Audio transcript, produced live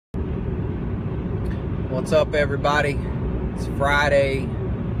What's up, everybody? It's Friday,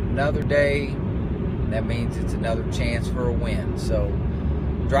 another day. That means it's another chance for a win. So,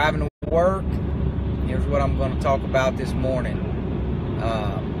 driving to work, here's what I'm going to talk about this morning.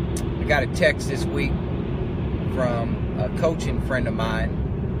 I got a text this week from a coaching friend of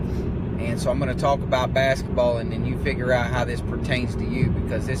mine, and so I'm going to talk about basketball, and then you figure out how this pertains to you,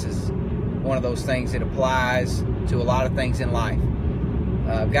 because this is one of those things that applies to a lot of things in life.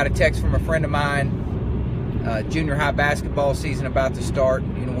 I've got a text from a friend of mine. Junior high basketball season about to start.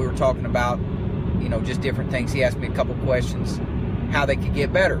 We were talking about, just different things. He asked me a couple questions, how they could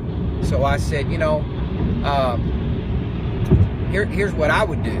get better. So I said, here's what I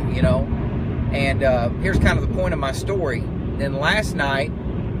would do, and here's kind of the point of my story. Then last night,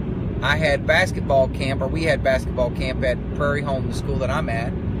 I had basketball camp, or we had basketball camp at Prairie Home, the school that I'm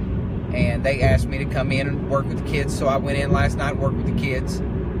at, and they asked me to come in and work with the kids. So I went in last night and worked with the kids.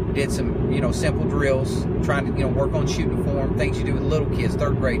 Did some, simple drills, trying to, work on shooting form, things you do with little kids,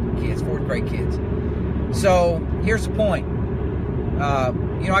 third grade kids, fourth grade kids. So here's the point. I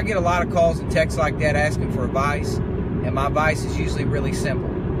get a lot of calls and texts like that asking for advice, and my advice is usually really simple.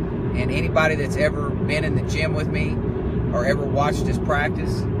 And anybody that's ever been in the gym with me or ever watched us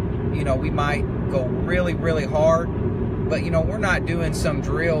practice, we might go really, really hard, but, we're not doing some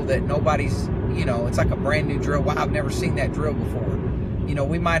drill that nobody's, it's like a brand new drill. Wow, I've never seen that drill before.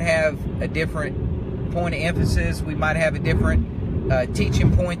 We might have a different point of emphasis. We might have a different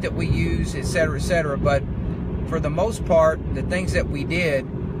teaching point that we use, et cetera, but for the most part, the things that we did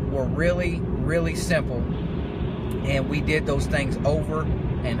were really, really simple, and we did those things over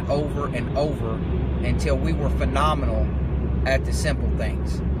and over and over until we were phenomenal at the simple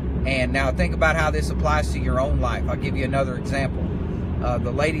things. And now think about how this applies to your own life. I'll give you another example.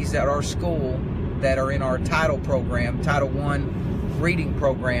 The ladies at our school that are in our Title program, Title I reading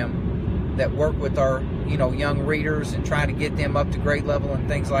program, that work with our young readers and trying to get them up to grade level and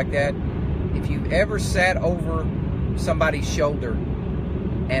things like that. If you've ever sat over somebody's shoulder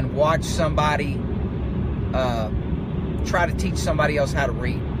and watched somebody try to teach somebody else how to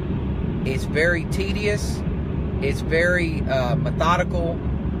read, it's very tedious, it's very methodical,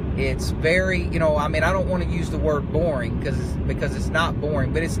 it's very, I don't want to use the word boring because it's not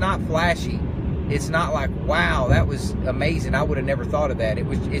boring, but it's not flashy. It's not like, wow, that was amazing, I would have never thought of that.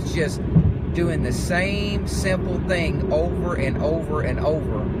 It's just doing the same simple thing over and over and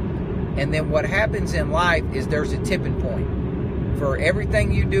over. And then what happens in life is there's a tipping point. For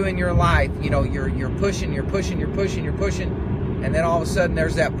everything you do in your life, you're pushing, and then all of a sudden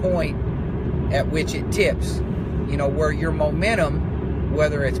there's that point at which it tips, where your momentum,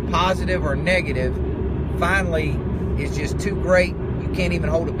 whether it's positive or negative, finally is just too great, you can't even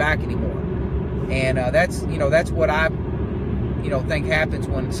hold it back anymore. And that's what I think happens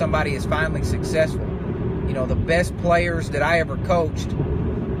when somebody is finally successful. The best players that I ever coached,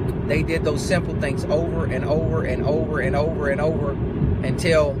 they did those simple things over and over and over and over and over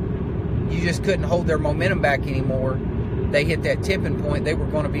until you just couldn't hold their momentum back anymore. They hit that tipping point, they were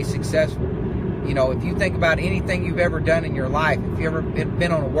going to be successful. If you think about anything you've ever done in your life, if you've ever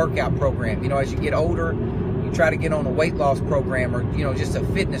been on a workout program, as you get older, you try to get on a weight loss program, or just a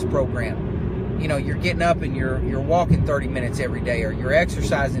fitness program. You're getting up and you're walking 30 minutes every day, or you're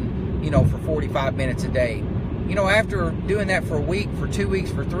exercising, for 45 minutes a day. After doing that for a week, for 2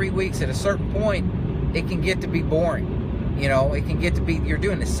 weeks, for 3 weeks, at a certain point, it can get to be boring. It can get to be, you're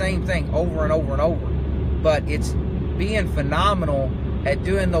doing the same thing over and over and over. But it's being phenomenal at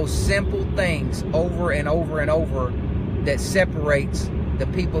doing those simple things over and over and over that separates the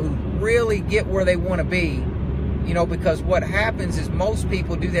people who really get where they want to be. Because what happens is most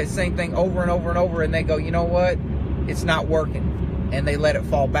people do that same thing over and over and over, and they go, you know what, it's not working, and they let it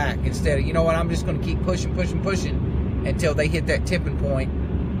fall back instead of, I'm just going to keep pushing until they hit that tipping point.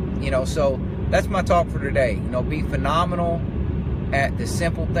 So that's my talk for today. Be phenomenal at the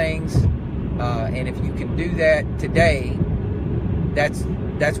simple things, and if you can do that today, that's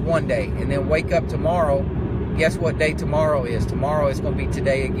one day. And then wake up tomorrow, guess what day tomorrow is? Tomorrow is going to be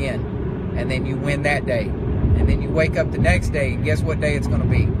today again, and then you win that day. And then you wake up the next day, and guess what day it's going to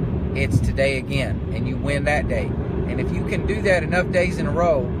be? It's today again, and you win that day. And if you can do that enough days in a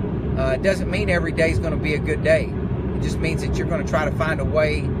row, it doesn't mean every day is going to be a good day. It just means that you're going to try to find a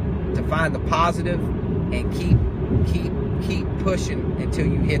way to find the positive and keep pushing until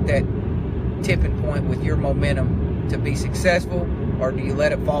you hit that tipping point with your momentum to be successful, or do you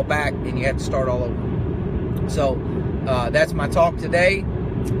let it fall back and you have to start all over? So that's my talk today.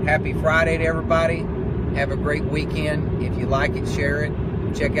 Happy Friday to everybody. Have a great weekend. If you like it, share it.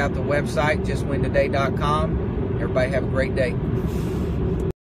 Check out the website, justwintoday.com. Everybody have a great day.